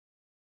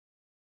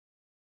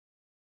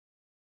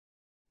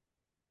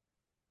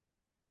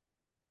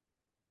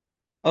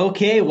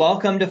Okay,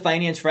 welcome to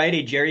Finance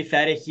Friday. Jerry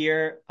Fetta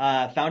here,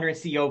 founder and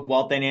CEO of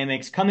Wealth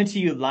Dynamics, coming to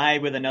you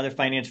live with another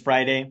Finance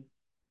Friday.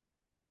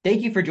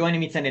 Thank you for joining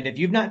me tonight. If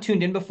you've not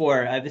tuned in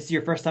before, this is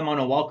your first time, I want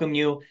to welcome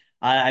you.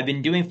 I've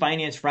been doing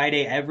Finance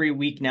Friday every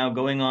week now,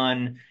 going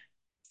on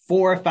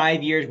 4 or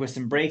 5 years with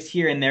some breaks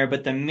here and there,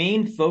 but the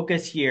main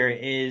focus here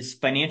is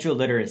financial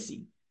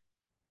literacy.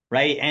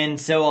 Right. And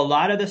so a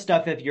lot of the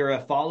stuff, if you're a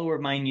follower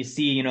of mine, you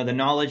see, the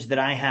knowledge that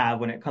I have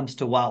when it comes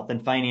to wealth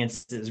and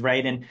finances,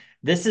 right? And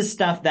this is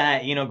stuff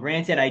that,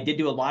 granted, I did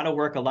do a lot of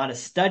work, a lot of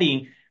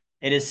study.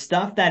 It is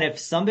stuff that if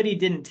somebody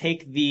didn't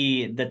take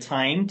the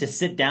time to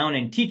sit down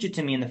and teach it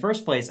to me in the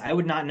first place, I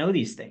would not know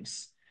these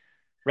things.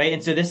 Right.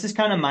 And so this is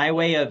kind of my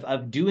way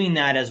of doing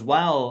that as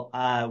well,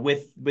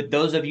 with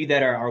those of you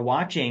that are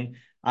watching,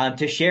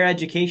 to share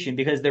education,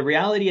 because the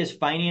reality is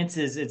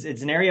finances,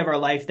 it's an area of our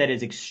life that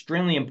is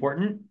extremely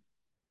important,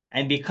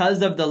 and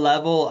because of the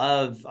level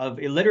of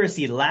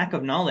illiteracy, lack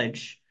of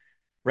knowledge,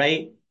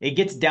 right, it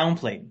gets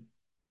downplayed,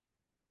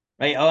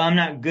 right? Oh, I'm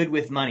not good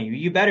with money.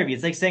 You better be.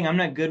 It's like saying I'm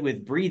not good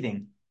with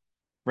breathing,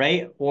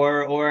 right?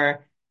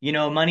 Or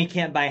money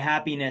can't buy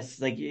happiness.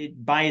 Like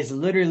it buys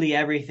literally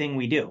everything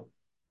we do.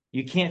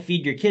 You can't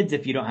feed your kids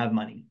if you don't have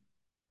money,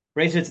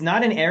 right? So it's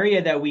not an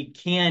area that we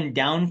can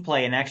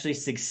downplay and actually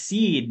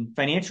succeed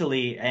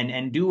financially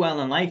and do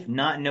well in life,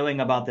 not knowing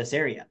about this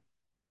area.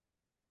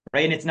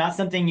 Right. And it's not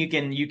something you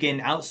can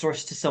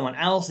outsource to someone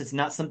else. It's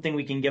not something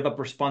we can give up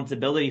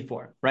responsibility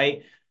for.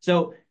 Right.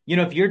 So,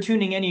 if you're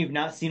tuning in and you've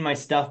not seen my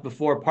stuff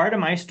before, part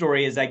of my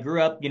story is I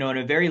grew up, in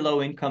a very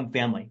low income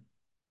family.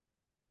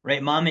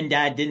 Right. Mom and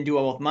dad didn't do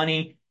well with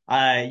money.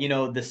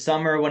 The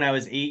summer when I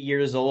was 8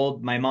 years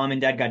old, my mom and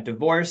dad got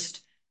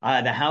divorced.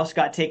 The house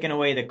got taken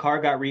away. The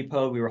car got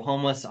repoed. We were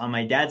homeless on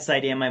my dad's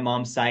side and my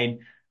mom's side,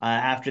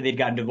 after they'd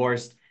gotten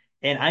divorced.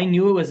 And I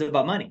knew it was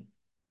about money.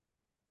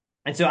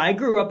 And so I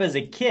grew up as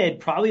a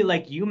kid, probably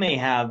like you may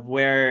have,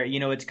 where,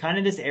 it's kind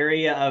of this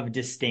area of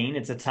disdain.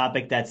 It's a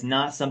topic that's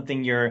not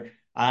something you're,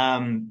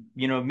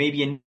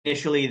 maybe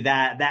initially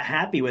that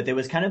happy with. It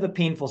was kind of a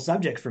painful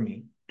subject for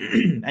me.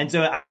 And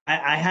so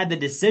I had the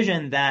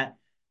decision that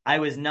I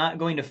was not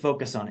going to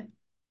focus on it.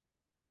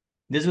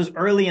 This was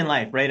early in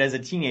life, right? As a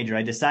teenager,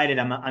 I decided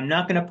I'm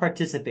not going to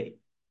participate.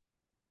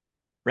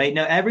 Right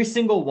now, every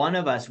single one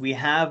of us, we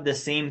have the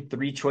same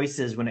three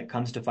choices when it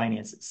comes to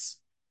finances.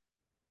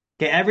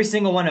 Okay, every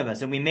single one of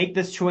us. And we make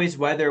this choice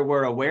whether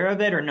we're aware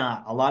of it or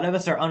not. A lot of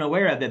us are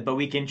unaware of it, but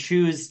we can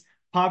choose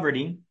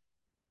poverty,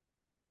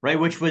 right?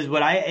 Which was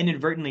what I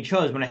inadvertently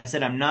chose when I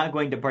said I'm not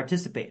going to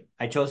participate.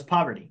 I chose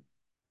poverty,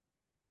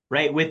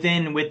 right?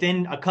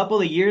 Within a couple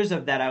of years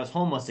of that, I was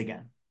homeless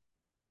again,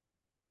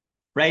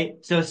 right?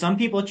 So some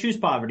people choose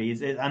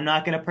poverty. I'm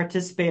not going to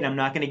participate. I'm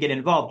not going to get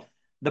involved.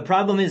 The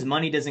problem is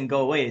money doesn't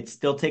go away. It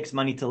still takes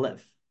money to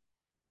live,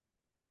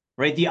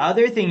 right? The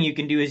other thing you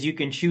can do is you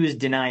can choose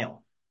denial,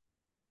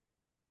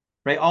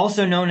 right?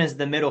 Also known as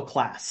the middle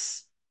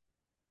class.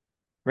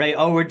 Right?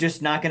 Oh, we're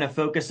just not going to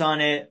focus on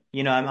it.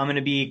 I'm going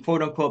to be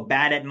quote unquote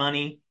bad at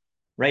money,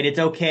 right? It's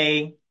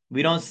okay.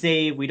 We don't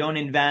save, we don't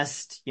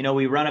invest,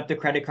 we run up the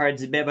credit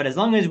cards a bit, but as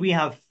long as we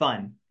have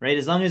fun, right?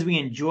 As long as we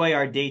enjoy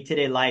our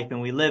day-to-day life and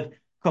we live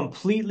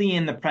completely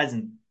in the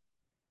present,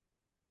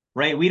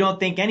 right? We don't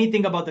think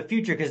anything about the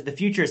future because the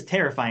future is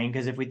terrifying.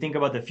 Because if we think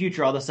about the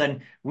future, all of a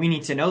sudden we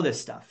need to know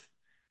this stuff,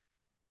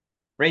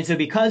 right? So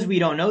because we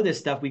don't know this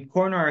stuff, we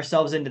corner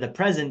ourselves into the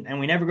present and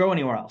we never go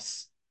anywhere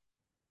else.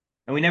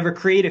 And we never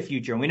create a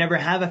future, and we never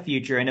have a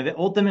future. And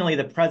ultimately,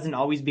 the present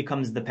always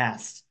becomes the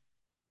past,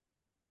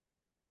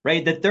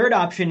 right? The third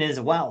option is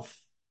wealth,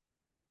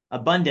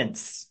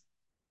 abundance,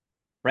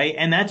 right?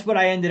 And that's what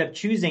I ended up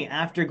choosing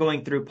after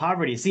going through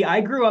poverty. See,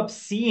 I grew up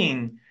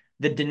seeing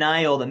the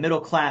denial, the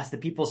middle class, the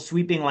people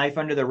sweeping life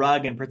under the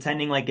rug and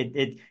pretending like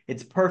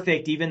it's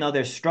perfect, even though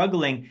they're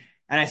struggling.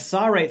 And I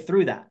saw right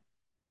through that.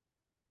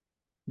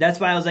 That's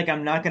why I was like,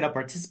 I'm not going to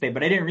participate.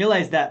 But I didn't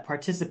realize that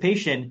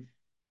participation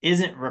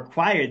isn't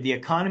required. The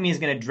economy is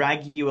going to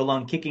drag you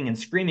along kicking and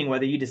screaming,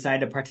 whether you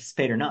decide to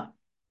participate or not.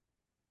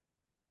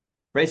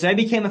 Right. So I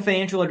became a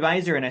financial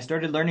advisor and I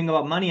started learning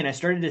about money, and I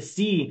started to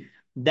see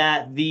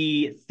that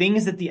the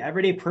things that the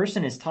everyday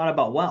person is taught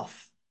about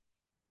wealth,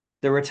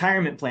 the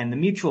retirement plan, the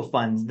mutual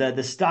funds,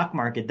 the stock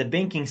market, the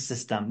banking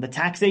system, the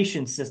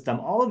taxation system,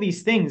 all of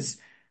these things,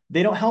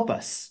 they don't help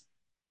us.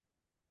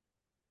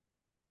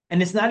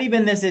 And it's not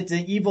even this, it's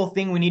an evil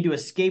thing. We need to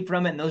escape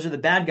from it. And those are the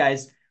bad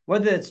guys.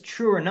 Whether that's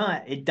true or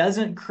not, it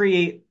doesn't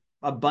create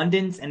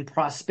abundance and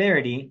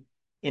prosperity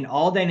in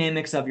all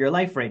dynamics of your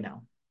life right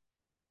now.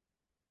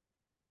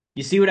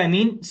 You see what I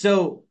mean?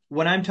 So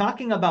when I'm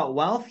talking about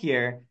wealth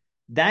here,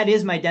 that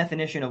is my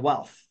definition of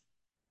wealth,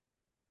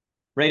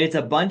 right? It's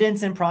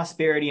abundance and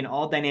prosperity in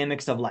all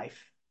dynamics of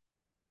life.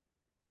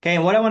 Okay.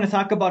 And what I want to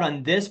talk about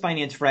on this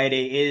Finance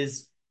Friday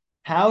is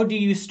how do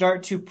you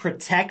start to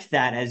protect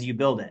that as you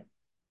build it?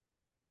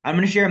 I'm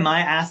going to share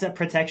my asset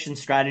protection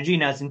strategy.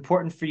 Now, it's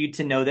important for you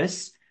to know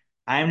this.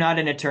 I'm not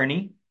an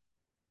attorney.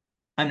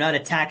 I'm not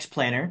a tax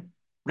planner,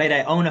 right?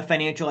 I own a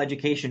financial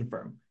education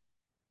firm.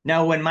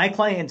 Now, when my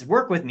clients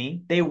work with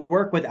me, they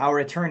work with our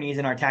attorneys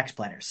and our tax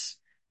planners.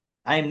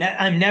 I'm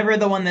never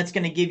the one that's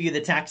going to give you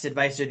the tax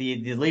advice or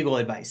the legal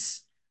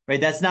advice, right?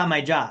 That's not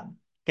my job.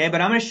 Okay,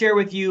 but I'm going to share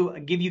with you,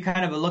 give you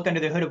kind of a look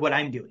under the hood of what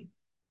I'm doing.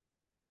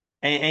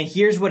 And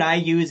here's what I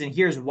use and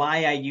here's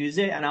why I use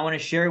it. And I want to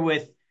share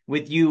with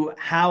you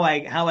how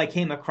I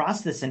came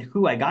across this and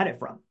who I got it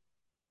from.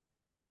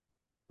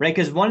 Right?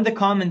 Because one of the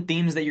common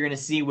themes that you're going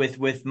to see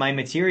with my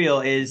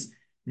material is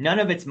none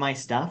of it's my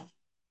stuff.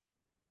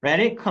 Right? I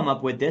didn't come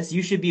up with this.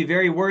 You should be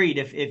very worried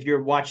if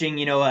you're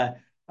watching,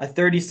 a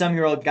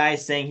 30-some-year-old guy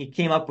saying he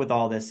came up with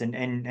all this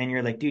and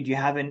you're like, dude, you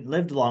haven't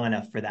lived long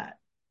enough for that.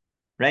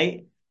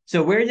 Right?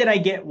 So where did I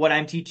get what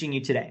I'm teaching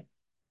you today?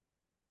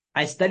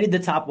 I studied the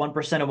top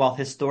 1% of wealth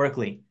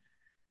historically,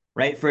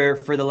 right?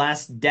 For the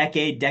last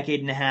decade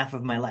and a half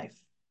of my life.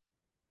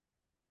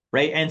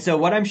 Right? And so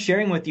what I'm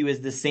sharing with you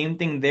is the same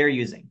thing they're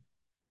using.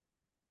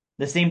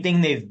 The same thing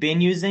they've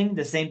been using,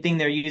 the same thing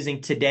they're using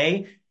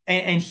today.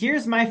 And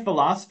here's my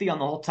philosophy on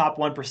the whole top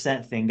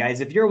 1% thing, guys.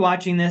 If you're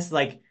watching this,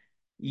 like,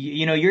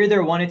 you're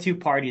either one or two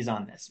parties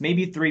on this,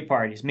 maybe three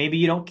parties. Maybe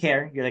you don't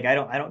care. You're like, I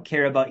don't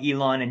care about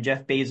Elon and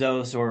Jeff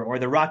Bezos or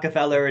the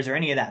Rockefellers or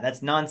any of that.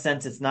 That's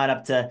nonsense. It's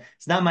not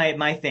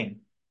my thing.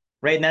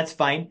 Right? And that's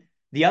fine.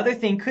 The other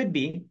thing could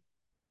be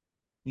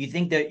you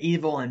think they're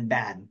evil and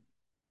bad,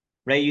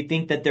 right? You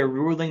think that they're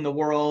ruling the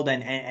world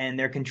and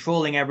they're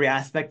controlling every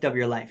aspect of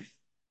your life,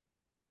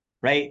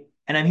 right?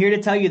 And I'm here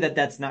to tell you that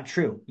that's not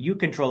true. You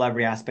control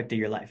every aspect of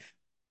your life.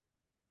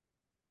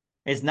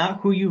 It's not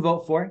who you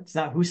vote for. It's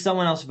not who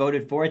someone else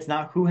voted for. It's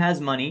not who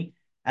has money.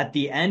 At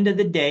the end of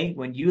the day,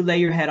 when you lay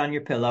your head on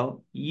your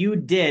pillow, you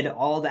did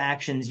all the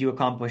actions you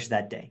accomplished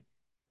that day.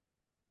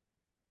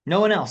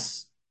 No one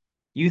else.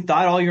 You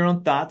thought all your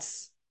own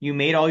thoughts. You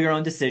made all your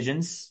own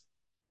decisions.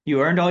 You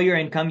earned all your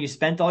income. You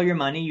spent all your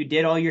money. You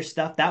did all your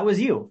stuff. That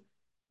was you.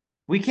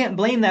 We can't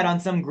blame that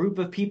on some group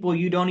of people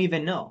you don't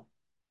even know.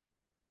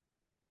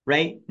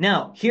 Right?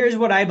 Now, here's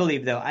what I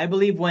believe, though. I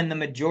believe when the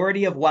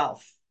majority of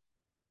wealth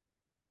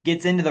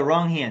gets into the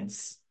wrong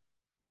hands,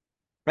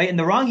 right? And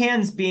the wrong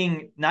hands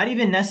being not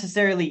even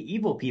necessarily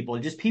evil people,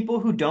 just people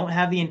who don't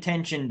have the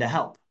intention to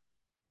help,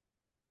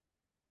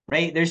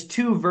 right? There's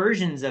two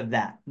versions of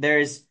that.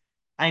 There's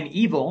I'm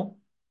evil,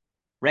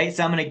 right?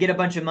 So I'm going to get a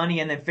bunch of money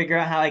and then figure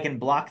out how I can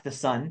block the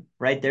sun,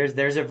 right?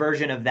 There's a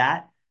version of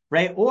that,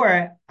 right?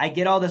 Or I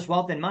get all this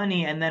wealth and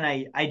money and then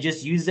I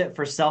just use it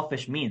for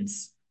selfish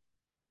means.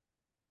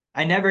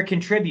 I never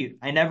contribute.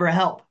 I never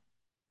help.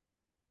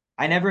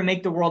 I never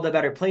make the world a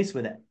better place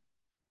with it.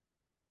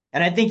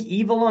 And I think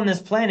evil on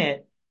this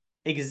planet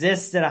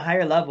exists at a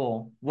higher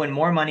level when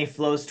more money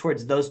flows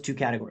towards those two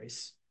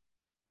categories.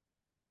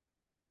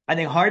 I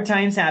think hard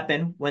times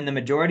happen when the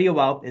majority of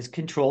wealth is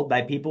controlled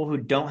by people who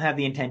don't have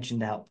the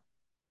intention to help.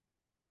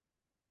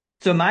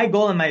 So my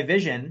goal and my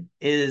vision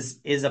is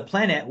a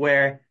planet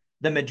where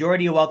the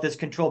majority of wealth is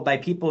controlled by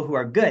people who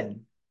are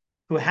good,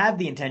 who have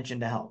the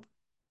intention to help,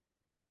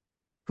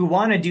 who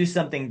want to do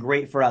something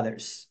great for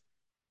others.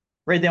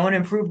 Right? They want to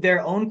improve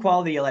their own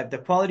quality of life, the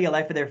quality of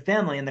life of their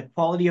family, and the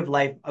quality of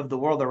life of the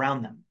world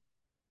around them.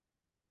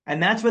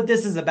 And that's what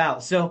this is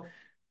about. So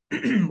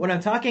when I'm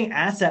talking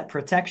asset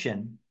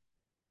protection,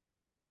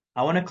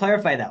 I want to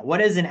clarify that. What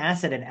is an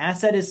asset? An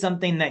asset is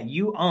something that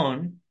you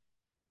own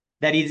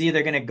that is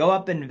either going to go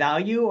up in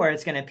value or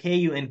it's going to pay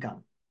you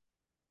income.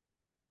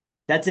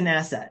 That's an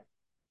asset,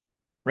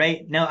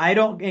 right? Now, I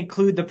don't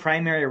include the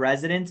primary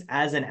residence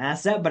as an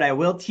asset, but I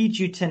will teach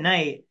you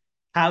tonight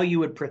how you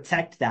would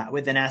protect that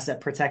with an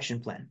asset protection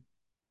plan.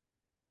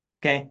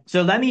 Okay,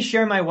 so let me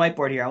share my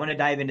whiteboard here. I want to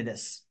dive into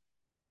this.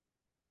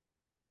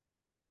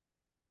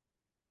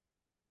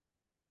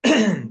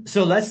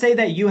 So let's say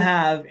that you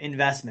have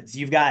investments.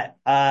 You've got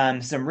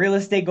some real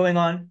estate going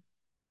on.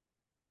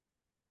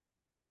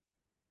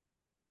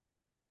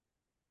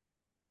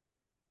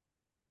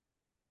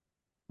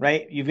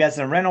 Right? You've got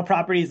some rental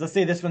properties. Let's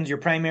say this one's your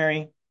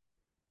primary.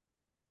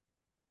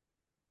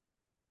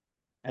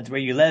 That's where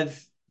you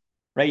live,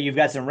 right? You've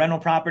got some rental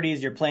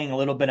properties. You're playing a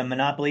little bit of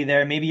Monopoly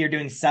there. Maybe you're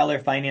doing seller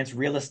finance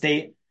real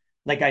estate,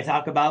 like I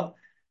talk about.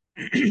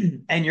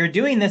 And you're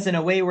doing this in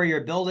a way where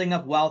you're building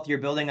up wealth, you're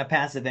building a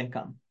passive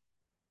income.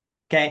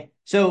 Okay.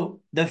 So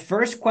the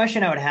first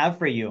question I would have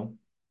for you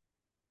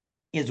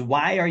is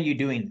why are you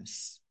doing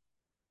this?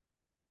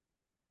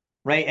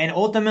 Right. And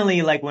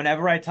ultimately, like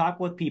whenever I talk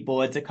with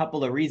people, it's a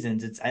couple of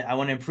reasons. I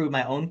want to improve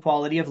my own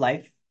quality of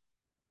life,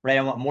 right?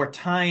 I want more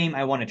time.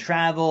 I want to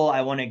travel.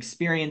 I want to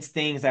experience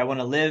things. I want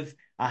to live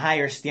a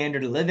higher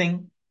standard of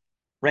living,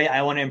 right?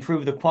 I want to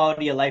improve the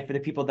quality of life for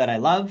the people that I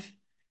love,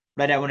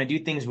 right? I want to do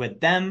things with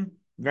them,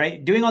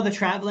 right? Doing all the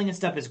traveling and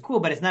stuff is cool,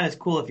 but it's not as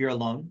cool if you're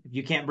alone, if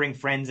you can't bring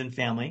friends and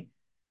family,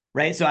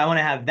 right? So I want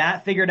to have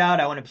that figured out.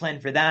 I want to plan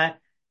for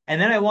that.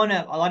 And then a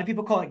lot of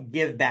people call it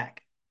give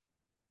back,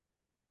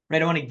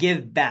 right? I want to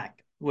give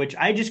back, which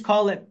I just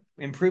call it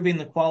improving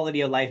the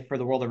quality of life for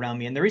the world around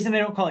me. And the reason I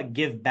don't call it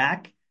give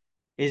back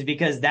is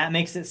because that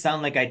makes it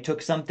sound like I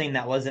took something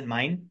that wasn't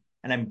mine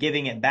and I'm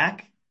giving it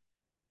back,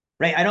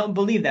 right? I don't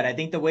believe that. I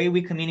think the way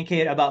we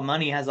communicate about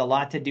money has a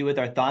lot to do with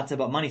our thoughts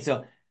about money.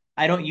 So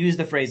I don't use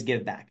the phrase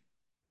give back,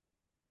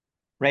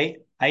 right?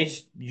 I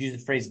just use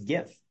the phrase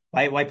give.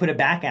 Why put a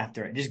back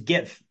after it? Just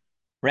give,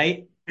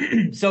 right?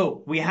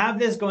 So we have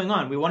this going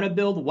on. We want to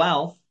build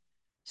wealth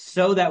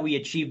so that we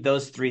achieve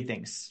those three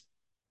things: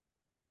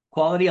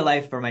 quality of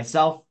life for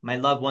myself, my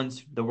loved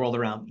ones, the world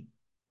around me,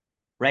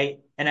 right?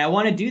 And I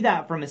want to do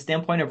that from a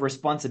standpoint of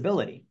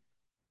responsibility,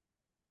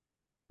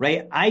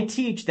 right? I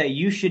teach that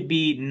you should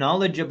be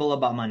knowledgeable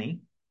about money.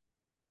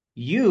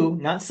 You,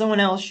 not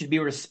someone else, should be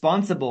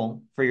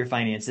responsible for your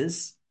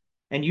finances,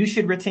 and you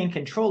should retain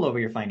control over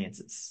your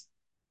finances.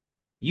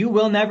 You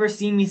will never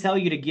see me tell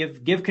you to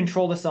give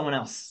control to someone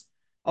else.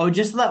 Oh,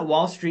 just let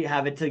Wall Street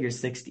have it till you're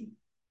 60.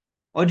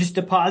 Oh, just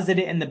deposit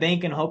it in the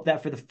bank and hope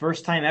that for the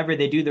first time ever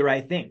they do the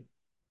right thing.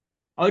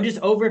 Oh, just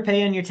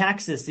overpay on your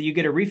taxes so you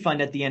get a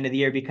refund at the end of the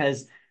year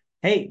because,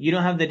 hey, you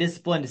don't have the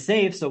discipline to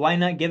save, so why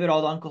not give it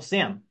all to Uncle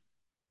Sam?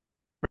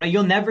 Right?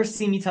 You'll never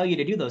see me tell you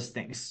to do those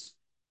things.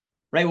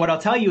 Right? What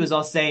I'll tell you is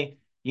I'll say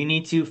you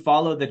need to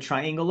follow the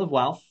triangle of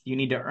wealth. You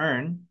need to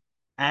earn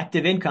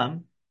active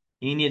income.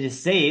 You need to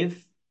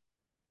save,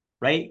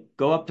 right?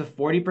 Go up to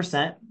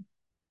 40%,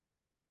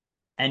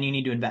 and you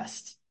need to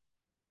invest,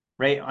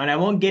 right? And I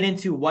won't get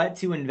into what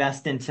to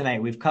invest in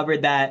tonight. We've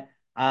covered that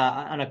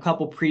on a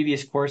couple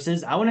previous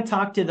courses. I want to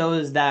talk to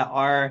those that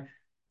are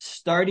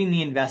starting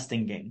the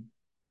investing game,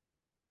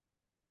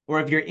 or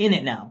if you're in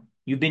it now,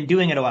 you've been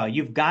doing it a while,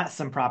 you've got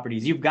some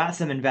properties, you've got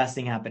some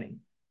investing happening,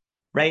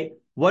 right?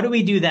 What do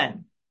we do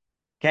then?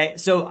 Okay,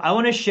 so I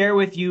want to share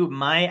with you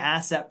my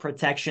asset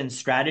protection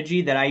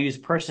strategy that I use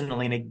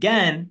personally. And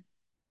again,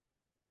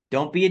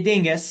 don't be a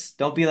dingus.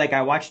 Don't be like,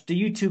 I watched a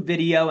YouTube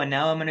video and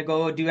now I'm going to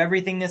go do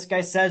everything this guy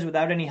says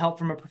without any help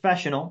from a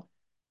professional,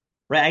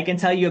 right? I can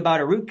tell you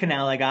about a root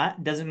canal I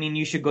got. Doesn't mean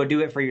you should go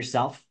do it for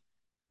yourself,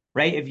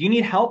 right? If you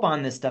need help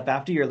on this stuff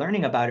after you're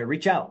learning about it,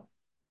 reach out.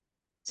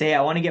 Say,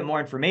 I want to get more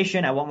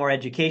information. I want more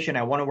education.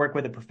 I want to work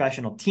with a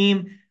professional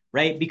team,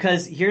 right?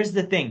 Because here's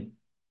the thing.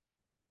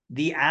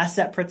 The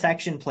asset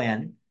protection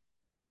plan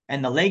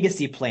and the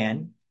legacy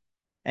plan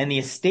and the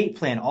estate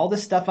plan, all the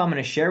stuff I'm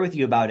going to share with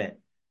you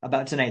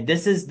about tonight.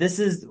 This is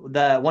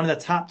the one of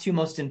the top two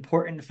most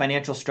important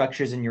financial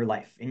structures in your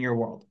life, in your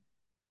world.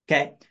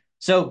 Okay.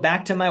 So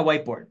back to my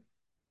whiteboard.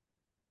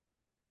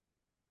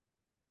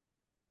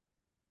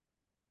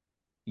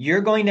 You're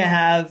going to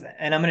have,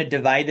 and I'm going to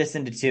divide this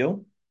into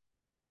two.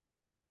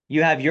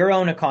 You have your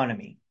own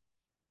economy,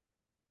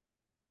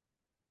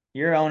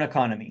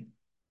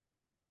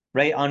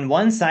 right? On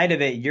one side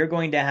of it, you're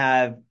going to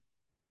have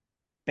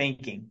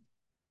banking.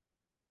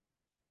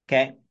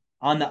 Okay.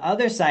 On the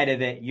other side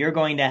of it, you're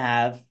going to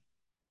have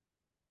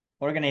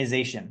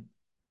organization.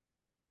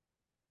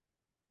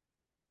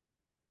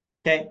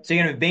 Okay, so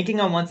you're going to have banking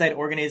on one side,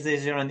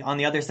 organization on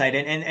the other side.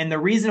 And the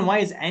reason why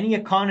is any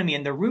economy,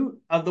 and the root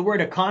of the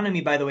word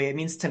economy, by the way, it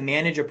means to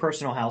manage a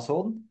personal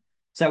household.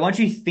 So I want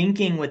you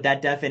thinking with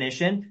that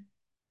definition.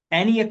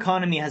 Any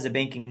economy has a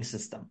banking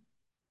system.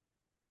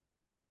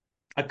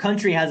 A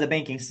country has a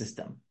banking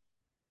system.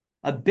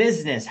 A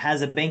business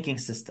has a banking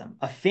system.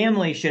 A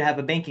family should have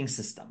a banking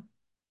system.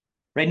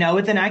 Right now,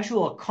 with an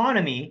actual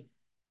economy,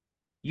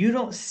 you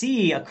don't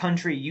see a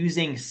country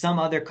using some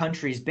other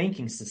country's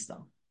banking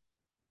system.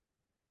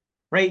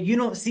 Right? You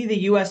don't see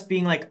the US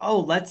being like,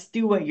 oh, let's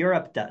do what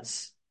Europe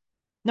does.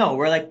 No,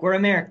 we're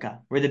America.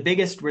 We're the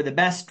biggest, we're the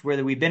best,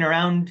 we've been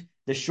around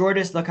the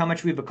shortest. Look how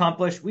much we've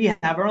accomplished. We have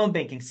our own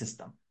banking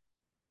system,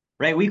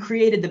 right? We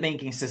created the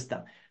banking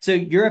system. So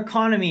your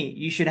economy,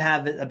 you should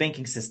have a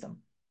banking system,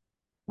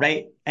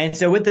 right? And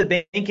so with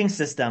the banking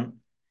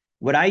system,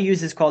 what I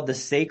use is called the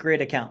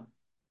sacred account.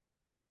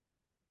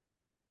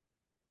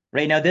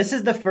 Right now, this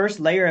is the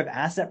first layer of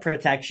asset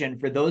protection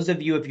for those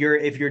of you,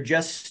 if you're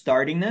just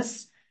starting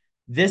this.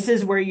 This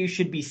is where you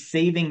should be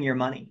saving your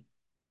money.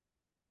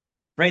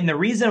 Right? And the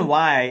reason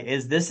why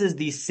is this is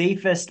the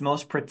safest,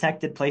 most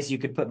protected place you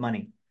could put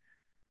money.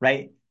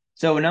 Right?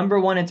 So number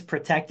one, it's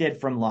protected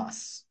from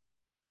loss.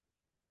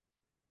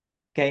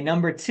 Okay,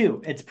 number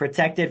two, it's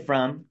protected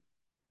from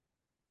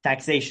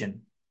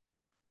taxation.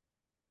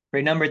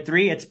 Right? Number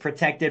three, it's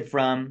protected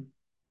from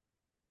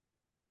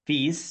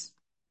fees.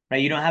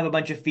 Right? You don't have a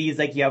bunch of fees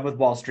like you have with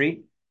Wall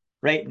Street.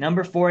 Right?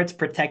 Number four, it's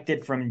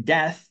protected from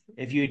death.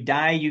 If you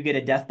die, you get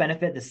a death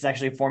benefit. This is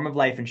actually a form of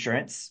life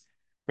insurance.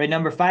 Right?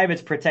 Number five,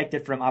 it's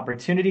protected from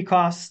opportunity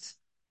costs.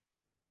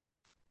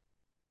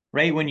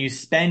 Right? When you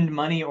spend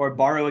money or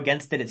borrow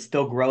against it, it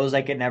still grows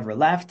like it never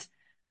left.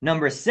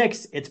 Number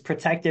six, it's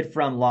protected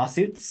from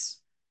lawsuits.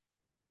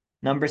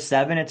 Number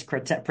seven, it's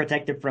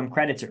protected from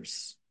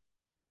creditors.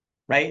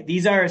 Right?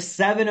 These are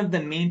seven of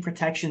the main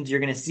protections you're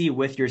going to see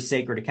with your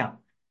sacred account.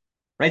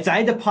 Right? So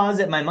I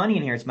deposit my money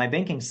in here. It's my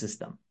banking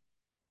system.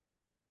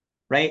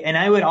 Right? And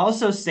I would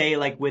also say,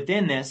 like,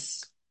 within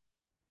this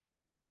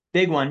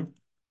big one,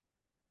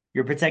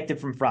 you're protected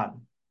from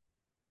fraud.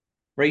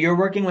 Right? You're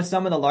working with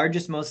some of the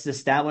largest, most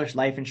established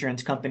life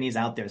insurance companies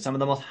out there, some of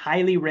the most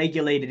highly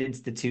regulated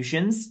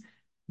institutions.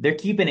 They're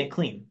keeping it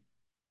clean.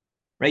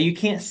 right? You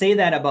can't say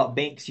that about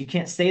banks. You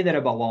can't say that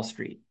about Wall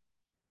Street.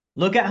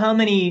 Look at how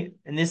many,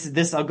 and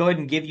this, I'll go ahead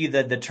and give you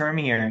the term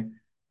here,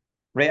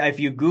 right? If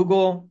you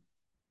Google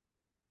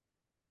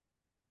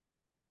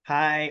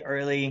high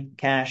early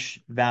cash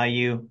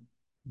value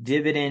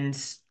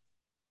dividends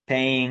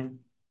paying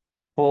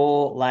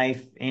whole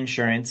life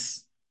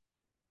insurance,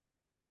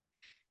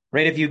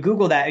 right? If you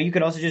Google that, you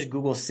could also just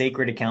Google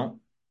sacred account,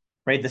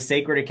 right? The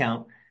sacred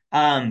account.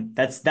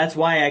 That's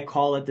why I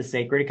call it the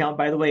sacred account,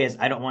 by the way, is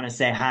I don't want to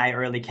say high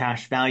early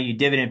cash value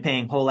dividend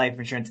paying whole life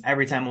insurance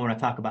every time I want to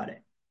talk about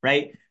it,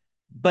 right?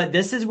 But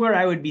this is where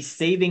I would be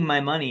saving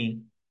my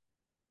money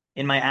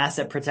in my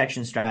asset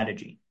protection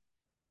strategy,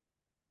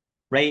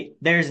 right?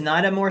 There's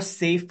not a more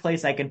safe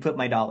place I can put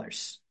my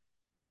dollars.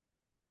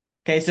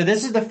 Okay, so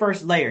this is the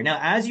first layer. Now,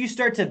 as you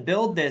start to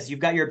build this, you've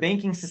got your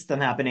banking system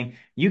happening.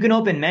 You can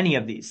open many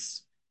of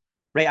these,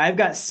 right? I've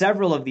got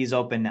several of these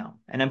open now,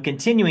 and I'm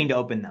continuing to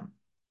open them,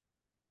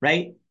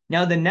 right?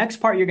 Now, the next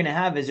part you're going to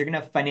have is you're going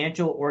to have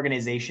financial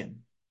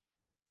organization.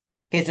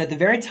 Okay, so at the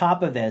very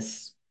top of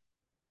this,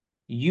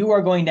 you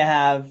are going to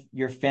have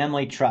your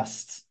family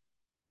trust.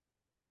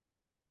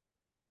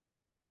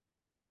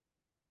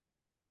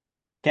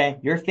 Okay,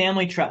 your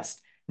family trust.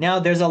 Now,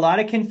 there's a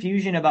lot of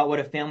confusion about what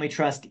a family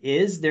trust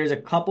is. There's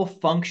a couple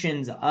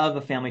functions of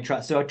a family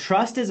trust. So a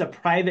trust is a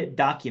private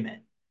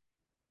document,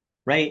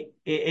 right?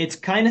 It's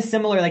kind of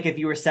similar like if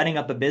you were setting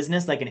up a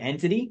business, like an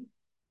entity,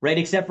 right?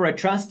 Except for a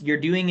trust, you're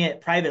doing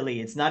it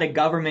privately. It's not a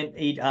government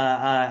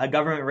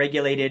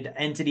regulated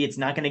entity. It's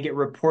not going to get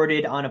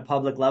reported on a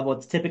public level.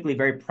 It's typically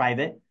very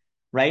private,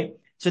 right?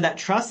 So that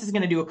trust is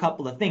going to do a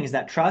couple of things.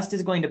 That trust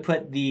is going to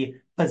put the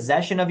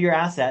possession of your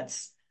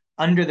assets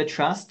under the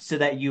trust so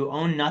that you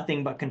own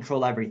nothing but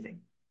control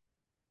everything,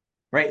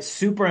 right?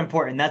 Super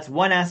important. That's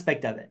one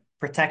aspect of it,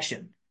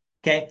 protection.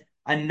 Okay.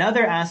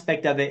 Another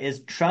aspect of it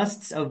is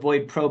trusts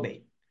avoid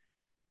probate.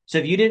 So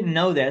if you didn't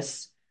know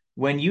this,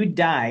 when you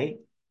die,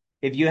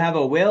 if you have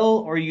a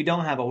will or you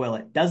don't have a will,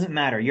 it doesn't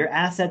matter. Your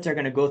assets are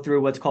going to go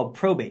through what's called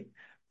probate.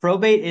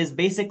 Probate is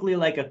basically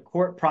like a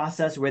court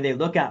process where they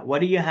look at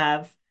what do you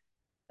have?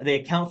 They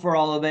account for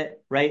all of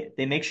it, right?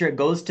 They make sure it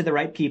goes to the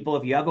right people.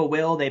 If you have a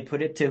will, they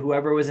put it to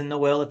whoever was in the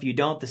will. If you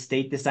don't, the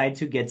state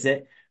decides who gets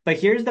it. But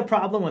here's the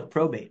problem with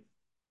probate.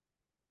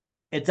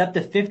 It's up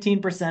to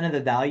 15% of the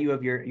value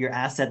of your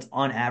assets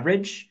on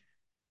average,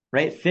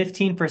 right?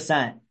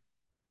 15%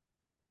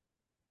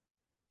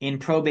 in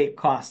probate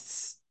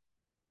costs.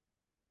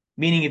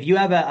 Meaning if you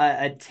have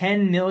a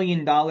 $10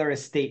 million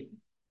estate,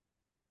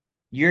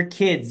 your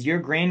kids,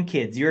 your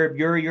grandkids,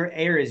 your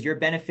heirs, your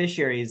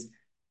beneficiaries,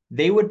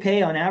 they would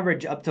pay on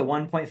average up to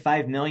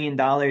 $1.5 million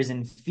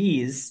in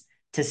fees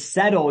to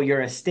settle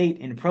your estate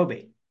in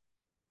probate.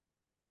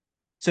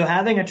 So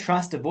having a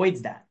trust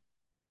avoids that.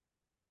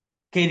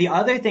 Okay, the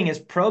other thing is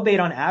probate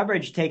on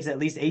average takes at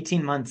least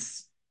 18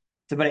 months.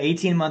 It's about an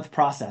 18-month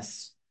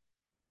process.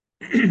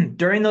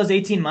 During those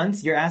 18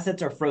 months, your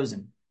assets are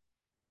frozen.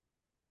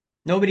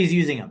 Nobody's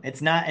using them.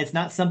 It's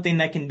not something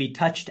that can be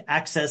touched,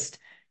 accessed.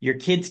 Your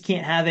kids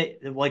can't have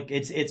it. Like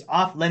it's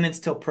off limits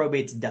till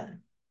probate's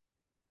done.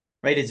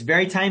 Right? It's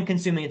very time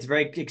consuming, it's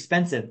very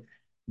expensive.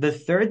 The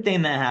third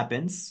thing that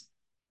happens,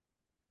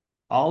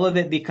 all of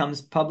it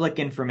becomes public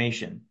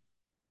information.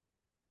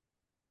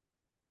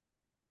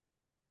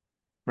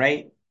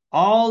 Right?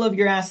 All of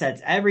your assets,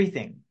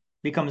 everything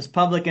becomes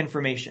public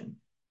information.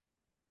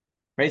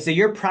 Right? So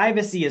your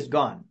privacy is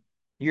gone.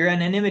 Your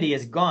anonymity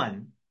is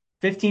gone.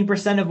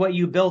 15% of what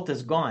you built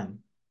is gone.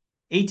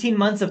 18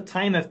 months of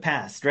time have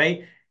passed,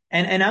 right?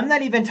 And I'm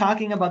not even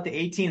talking about the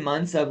 18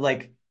 months of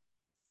like,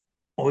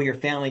 oh, your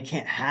family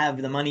can't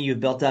have the money you've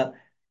built up,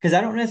 because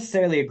I don't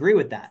necessarily agree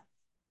with that,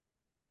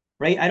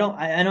 right? I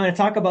know to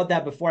talk about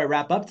that before I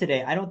wrap up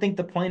today. I don't think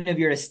the point of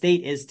your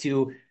estate is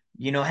to,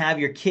 have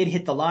your kid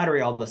hit the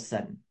lottery all of a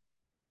sudden.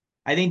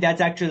 I think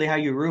that's actually how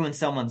you ruin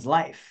someone's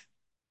life,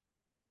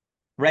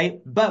 right?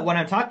 But what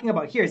I'm talking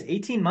about here is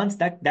 18 months,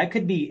 that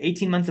could be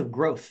 18 months of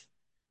growth.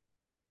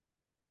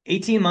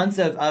 18 months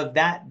of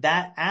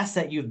that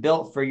asset you've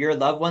built for your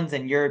loved ones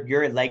and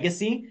your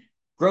legacy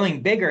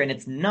growing bigger, and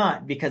it's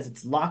not because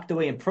it's locked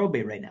away in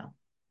probate right now.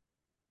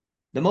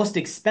 The most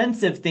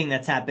expensive thing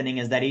that's happening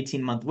is that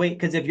 18-month wait,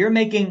 because if you're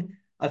making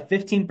a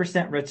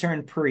 15%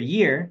 return per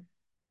year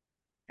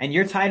and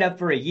you're tied up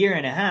for a year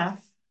and a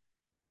half,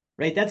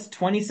 right? That's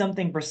 20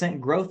 something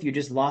percent growth you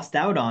just lost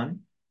out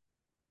on,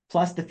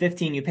 plus the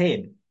 15 you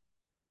paid,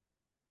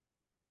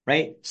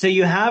 right? So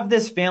you have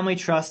this family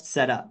trust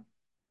set up.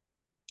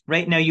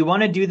 Right now, you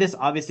want to do this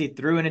obviously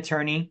through an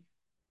attorney.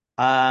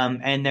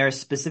 And there are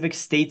specific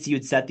states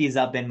you'd set these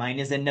up in. Mine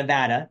is in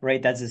Nevada,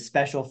 right? That's a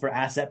special for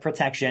asset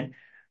protection,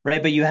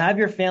 right? But you have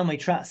your family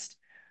trust,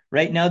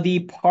 right? Now,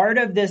 the part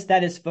of this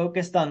that is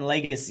focused on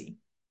legacy,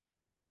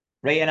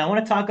 right? And I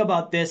want to talk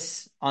about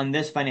this on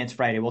this Finance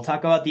Friday. We'll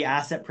talk about the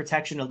asset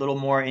protection a little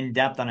more in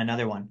depth on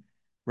another one,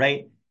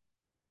 right?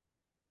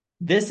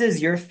 This is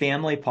your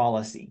family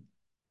policy.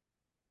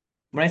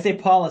 When I say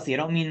policy, I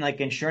don't mean like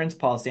insurance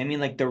policy. I mean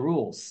like the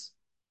rules,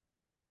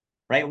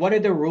 right? What are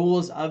the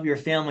rules of your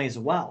family's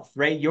wealth,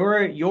 right?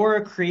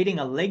 You're creating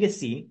a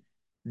legacy.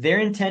 They're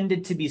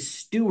intended to be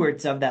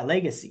stewards of that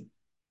legacy,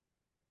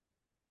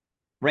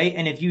 right?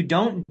 And if you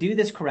don't do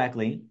this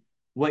correctly,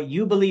 what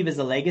you believe is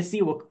a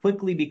legacy will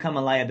quickly become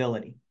a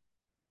liability.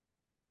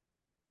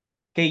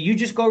 Okay, you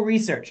just go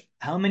research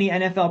how many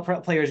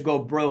NFL players go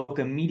broke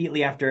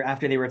immediately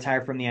after they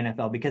retire from the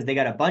NFL because they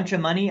got a bunch of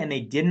money and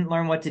they didn't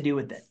learn what to do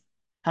with it.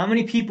 How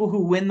many people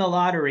who win the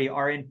lottery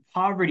are in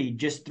poverty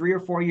just 3 or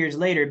 4 years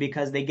later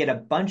because they get a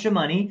bunch of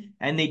money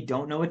and they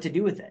don't know what to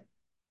do with it?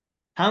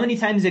 How many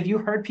times have you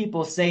heard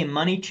people say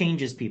money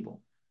changes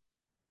people?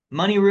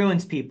 Money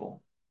ruins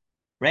people,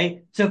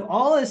 right? So if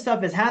all this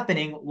stuff is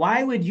happening,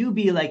 why would you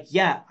be like,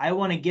 yeah, I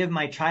want to give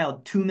my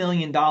child $2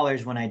 million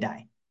when I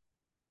die?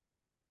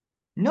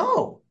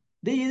 No,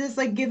 it's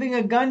like giving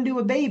a gun to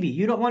a baby.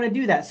 You don't want to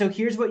do that. So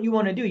here's what you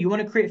want to do. You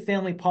want to create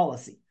family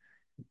policy.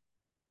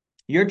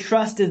 Your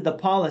trust is the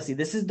policy.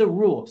 This is the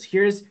rules.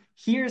 Here's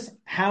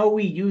how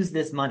we use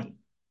this money.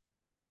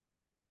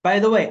 By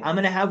the way, I'm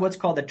going to have what's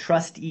called a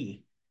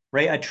trustee,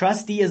 right? A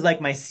trustee is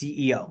like my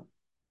CEO,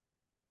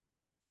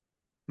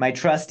 my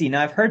trustee.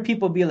 Now I've heard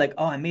people be like,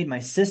 "Oh, I made my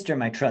sister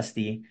my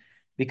trustee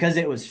because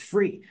it was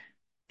free."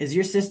 Is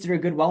your sister a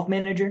good wealth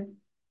manager?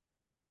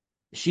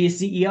 Is she a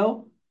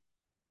CEO?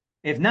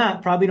 If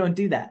not, probably don't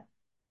do that.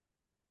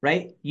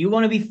 Right? You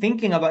want to be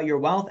thinking about your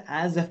wealth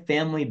as a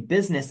family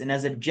business and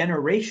as a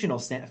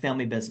generational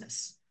family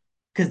business.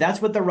 Because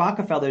that's what the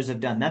Rockefellers have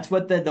done. That's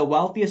what the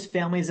wealthiest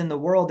families in the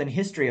world in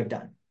history have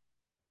done.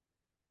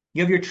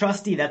 You have your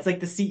trustee, that's like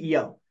the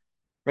CEO,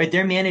 right?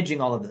 They're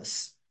managing all of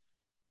this.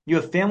 You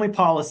have family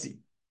policy,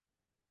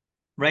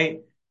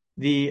 right?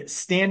 The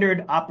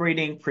standard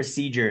operating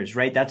procedures,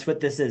 right? That's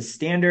what this is.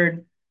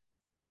 Standard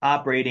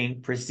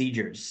operating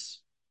procedures.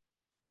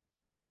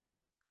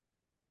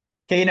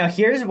 Okay, now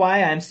here's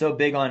why I'm so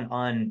big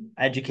on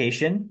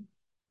education.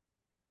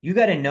 You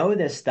got to know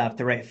this stuff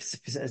to write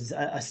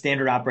a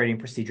standard operating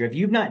procedure. If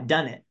you've not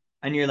done it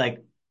and you're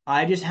like,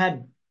 I just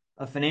had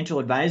a financial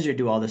advisor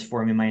do all this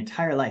for me my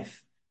entire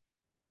life.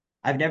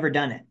 I've never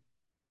done it.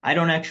 I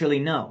don't actually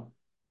know,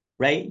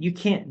 right? You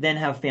can't then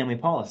have family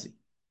policy.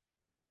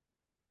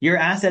 Your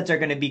assets are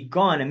going to be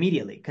gone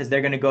immediately because they're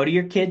going to go to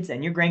your kids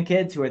and your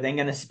grandkids who are then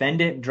going to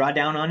spend it, draw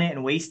down on it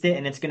and waste it,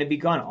 and it's going to be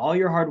gone. All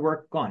your hard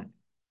work gone,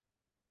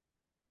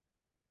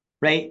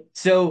 right?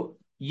 So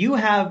you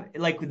have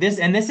like this,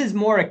 and this is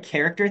more a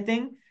character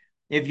thing.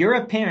 If you're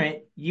a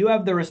parent, you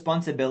have the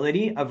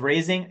responsibility of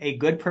raising a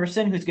good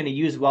person who's going to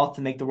use wealth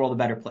to make the world a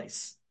better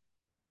place.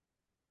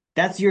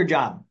 That's your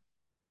job.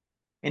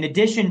 In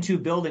addition to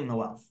building the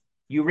wealth,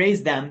 you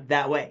raise them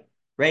that way,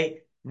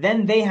 right?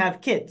 Then they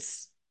have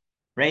kids,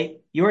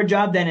 right? Your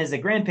job then as a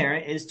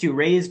grandparent is to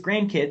raise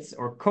grandkids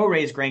or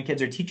co-raise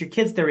grandkids or teach your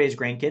kids to raise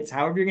grandkids,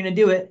 however you're going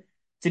to do it,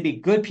 to be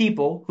good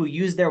people who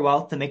use their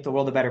wealth to make the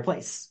world a better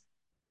place.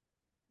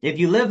 If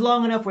you live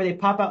long enough where they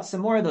pop out some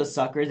more of those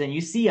suckers and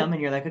you see them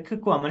and you're like, okay,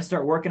 cool, I'm going to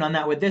start working on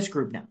that with this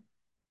group now.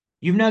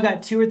 You've now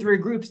got 2 or 3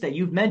 groups that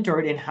you've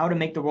mentored in how to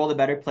make the world a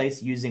better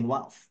place using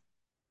wealth.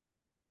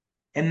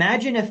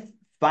 Imagine if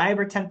 5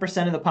 or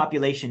 10% of the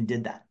population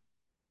did that.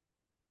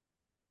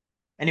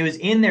 And it was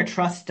in their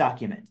trust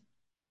document,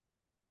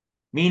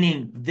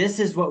 meaning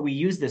this is what we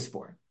use this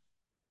for.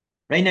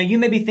 Right now, you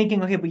may be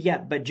thinking, okay,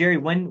 but Jerry,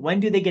 when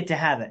do they get to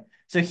have it?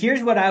 So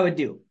here's what I would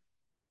do.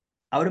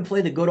 I would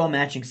employ the good old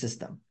matching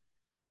system.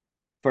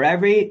 For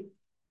every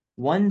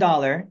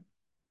 $1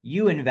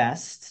 you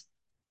invest,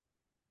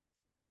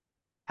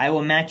 I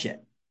will match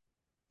it.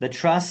 The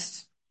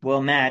trust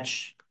will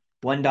match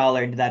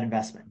 $1 into that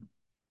investment.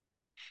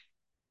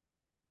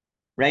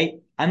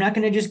 Right? I'm not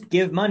going to just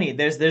give money.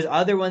 There's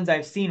other ones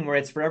I've seen where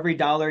it's for every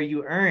dollar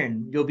you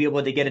earn, you'll be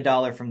able to get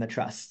 $1 from the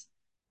trust.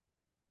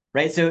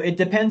 Right? So it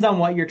depends on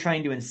what you're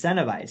trying to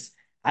incentivize.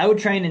 I would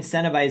try and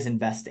incentivize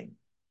investing.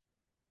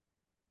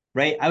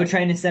 Right? I would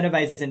try and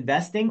incentivize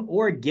investing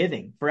or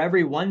giving. For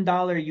every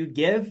 $1 you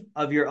give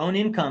of your own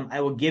income,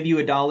 I will give you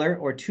 $1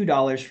 or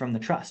 $2 from the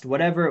trust.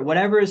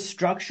 Whatever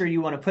structure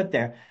you want to put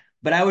there.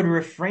 But I would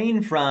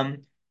refrain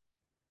from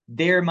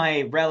they're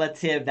my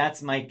relative,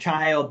 that's my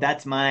child,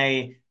 that's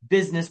my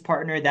business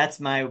partner, that's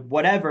my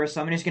whatever. So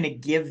I'm just going to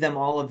give them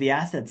all of the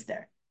assets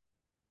there.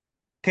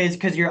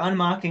 Because you're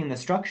unmocking the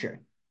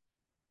structure.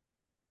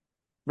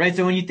 Right?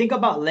 So when you think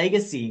about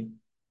legacy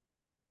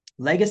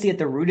at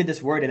the root of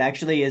this word, it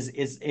actually is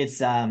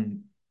it's I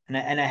don't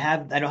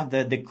have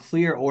the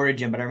clear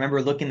origin, but I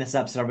remember looking this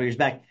up several years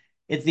back.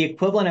 It's the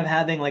equivalent of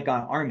having like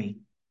an army,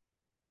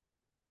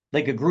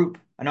 like a group,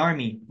 an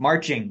army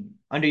marching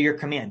under your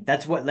command.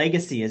 That's what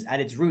legacy is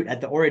at its root,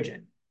 at the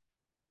origin.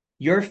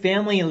 Your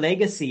family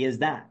legacy is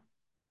that.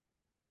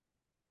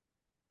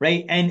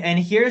 Right? And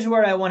here's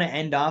where I want to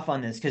end off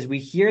on this because we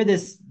hear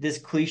this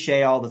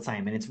cliche all the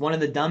time, and it's one of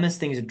the dumbest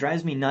things. It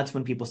drives me nuts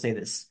when people say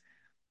this.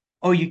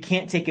 Oh, you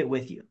can't take it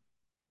with you.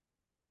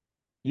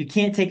 You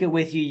can't take it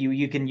with you.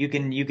 You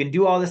can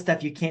do all this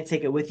stuff. You can't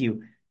take it with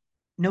you.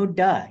 No,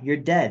 duh, you're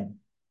dead.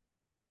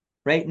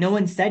 Right? No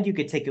one said you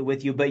could take it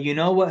with you, but you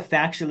know what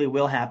factually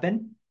will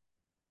happen?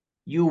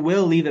 you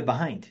will leave it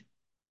behind.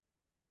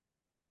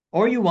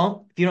 Or you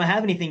won't. If you don't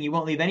have anything, you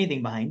won't leave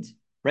anything behind,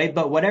 right?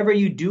 But whatever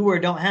you do or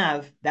don't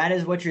have, that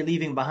is what you're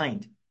leaving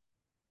behind.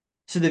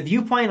 So the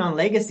viewpoint on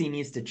legacy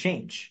needs to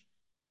change.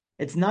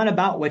 It's not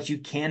about what you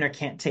can or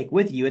can't take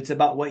with you. It's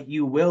about what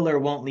you will or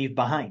won't leave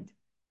behind.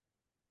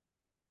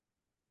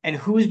 And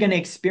who's going to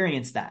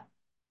experience that?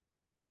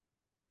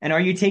 And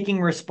are you taking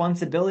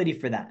responsibility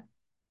for that?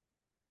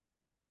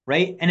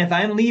 Right? And if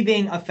I'm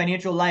leaving a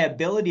financial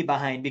liability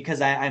behind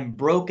because I'm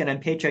broke and I'm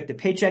paycheck to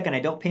paycheck and I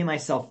don't pay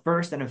myself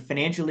first and I'm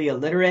financially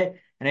illiterate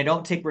and I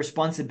don't take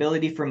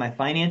responsibility for my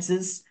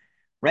finances,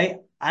 right?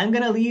 I'm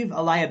going to leave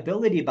a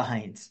liability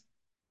behind.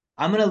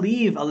 I'm going to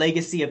leave a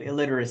legacy of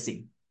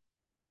illiteracy.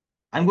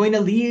 I'm going to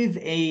leave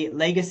a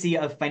legacy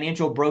of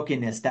financial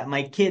brokenness that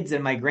my kids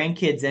and my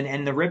grandkids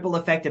and the ripple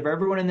effect of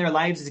everyone in their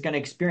lives is going to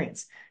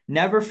experience.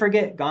 Never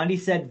forget, Gandhi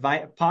said,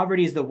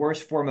 poverty is the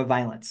worst form of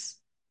violence.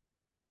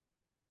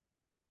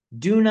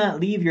 Do not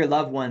leave your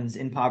loved ones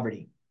in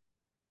poverty.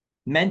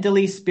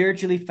 Mentally,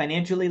 spiritually,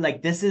 financially,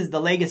 like this is the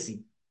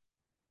legacy.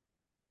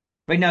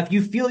 Right now, if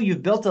you feel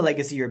you've built a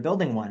legacy, you're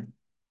building one,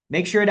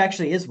 make sure it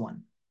actually is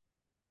one.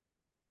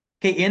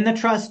 Okay, in the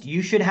trust,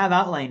 you should have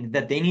outlined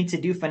that they need to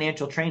do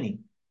financial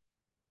training,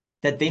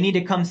 that they need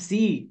to come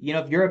see,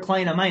 if you're a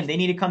client of mine, they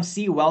need to come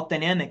see wealth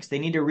dynamics. They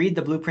need to read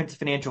the Blueprint to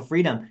Financial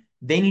Freedom.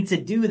 They need to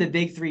do the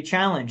Big Three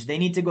Challenge. They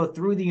need to go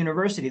through the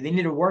university. They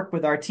need to work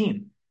with our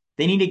team.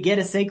 They need to get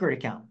a sacred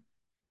account.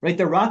 Right?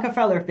 The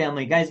Rockefeller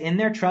family, guys, in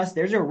their trust,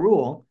 there's a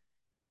rule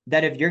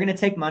that if you're going to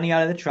take money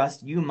out of the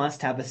trust, you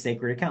must have a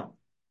sacred account.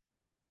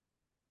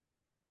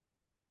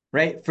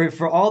 Right?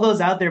 For all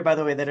those out there, by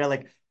the way, that are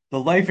like, the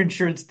life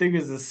insurance thing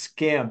is a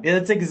scam.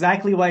 That's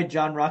exactly why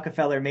John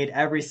Rockefeller made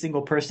every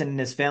single person in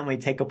his family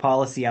take a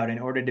policy out in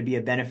order to be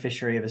a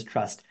beneficiary of his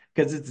trust,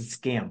 because it's a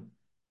scam.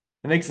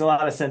 It makes a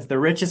lot of sense. The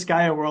richest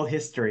guy in world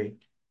history,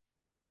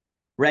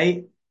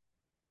 right?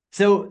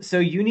 So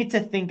you need to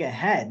think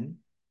ahead.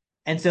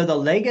 And so the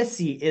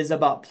legacy is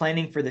about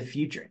planning for the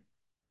future.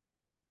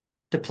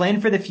 To plan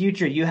for the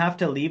future, you have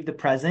to leave the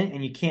present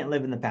and you can't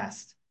live in the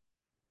past.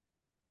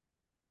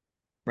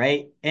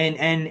 Right?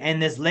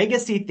 And this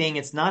legacy thing,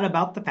 it's not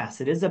about the past,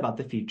 it is about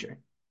the future.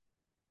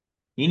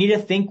 You need to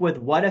think with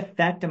what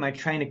effect am I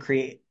trying to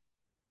create?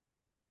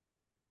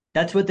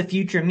 That's what the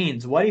future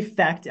means. What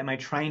effect am I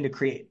trying to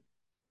create?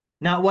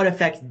 Not what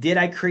effect did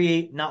I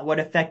create, not what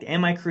effect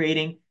am I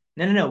creating.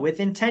 No. With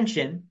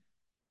intention,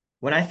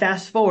 when I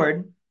fast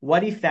forward,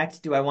 what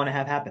effect do I want to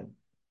have happen?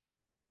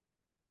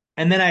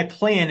 And then I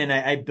plan and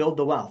I build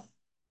the wealth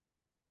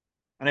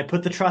and I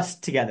put the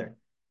trust together.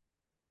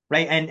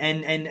 Right.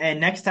 And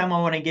next time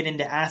I want to get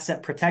into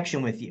asset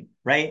protection with you,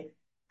 right?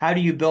 How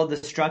do you build the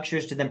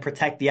structures to then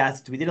protect the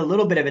assets? We did a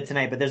little bit of it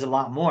tonight, but there's a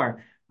lot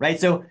more, right?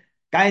 So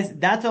guys,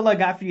 that's all I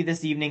got for you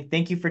this evening.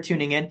 Thank you for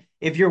tuning in.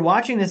 If you're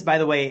watching this, by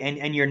the way,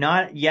 and you're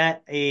not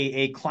yet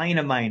a client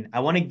of mine,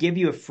 I want to give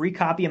you a free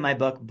copy of my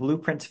book,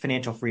 Blueprint to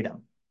Financial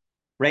Freedom,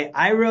 right?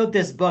 I wrote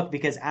this book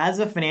because as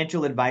a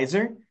financial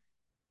advisor,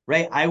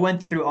 right, I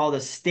went through all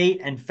the state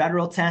and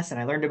federal tests and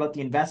I learned about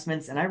the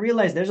investments and I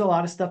realized there's a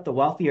lot of stuff the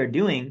wealthy are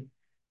doing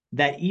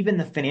that even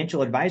the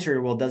financial advisory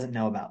world doesn't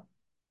know about,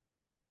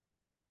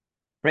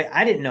 right?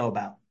 I didn't know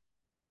about.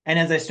 And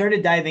as I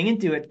started diving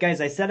into it, guys,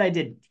 I said I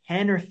did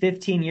 10 or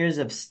 15 years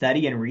of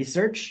study and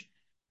research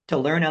to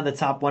learn how the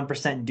top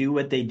 1% do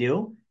what they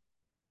do.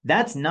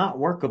 That's not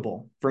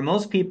workable for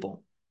most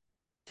people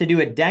to do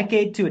a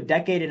decade to a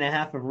decade and a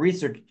half of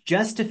research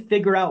just to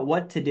figure out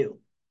what to do.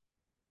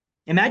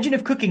 Imagine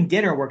if cooking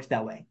dinner worked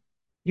that way.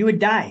 You would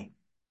die.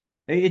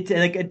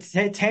 It's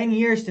 10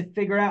 years to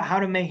figure out how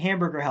to make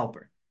hamburger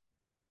helper.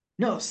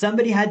 No,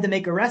 somebody had to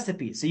make a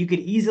recipe so you could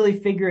easily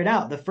figure it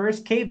out. The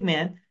first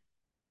caveman,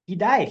 he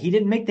died. He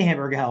didn't make the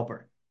hamburger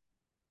helper.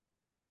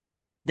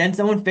 Then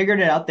someone figured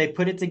it out. They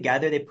put it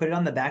together. They put it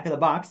on the back of the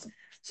box.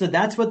 So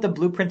that's what the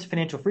Blueprint to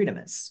Financial Freedom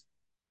is.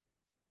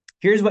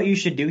 Here's what you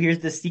should do. Here's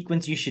the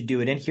sequence you should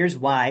do it in. Here's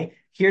why.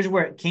 Here's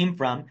where it came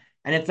from.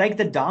 And it's like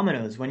the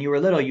dominoes. When you were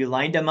little, you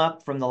lined them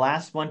up from the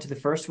last one to the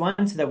first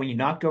one so that when you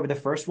knocked over the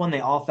first one,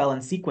 they all fell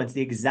in sequence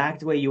the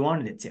exact way you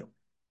wanted it to.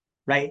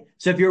 Right?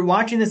 So if you're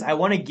watching this, I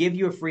want to give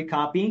you a free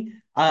copy.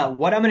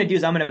 What I'm going to do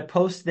is I'm going to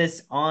post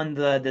this on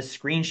the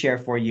screen share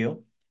for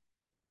you.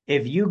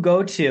 If you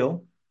go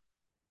to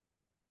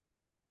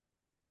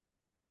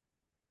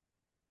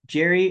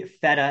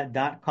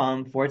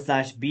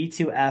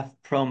jerryfetta.com/B2F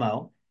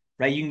promo,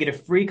 right? You can get a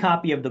free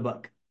copy of the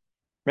book,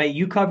 right?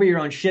 You cover your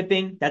own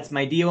shipping. That's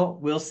my deal.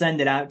 We'll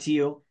send it out to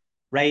you,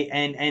 right?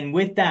 And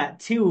with that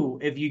too,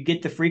 if you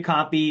get the free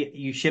copy,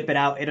 you ship it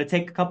out. It'll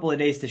take a couple of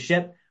days to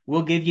ship.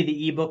 We'll give you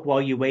the ebook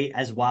while you wait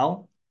as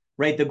well,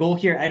 right? The goal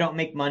here, I don't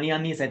make money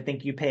on these. I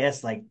think you pay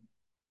us like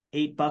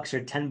 $8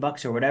 or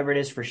 $10 or whatever it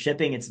is for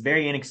shipping. It's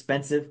very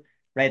inexpensive,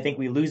 right? I think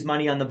we lose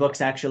money on the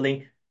books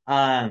actually.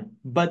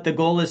 But the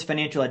goal is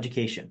financial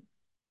education.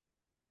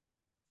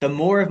 The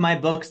more of my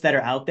books that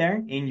are out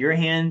there in your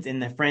hands, in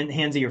the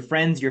hands of your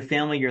friends, your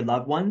family, your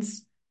loved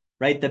ones,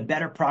 right? The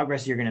better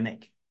progress you're going to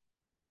make.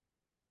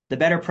 The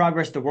better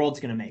progress the world's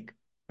going to make.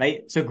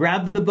 right? So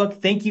grab the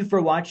book. Thank you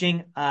for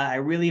watching. I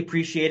really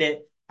appreciate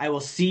it. I will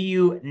see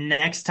you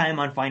next time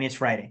on Finance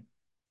Friday.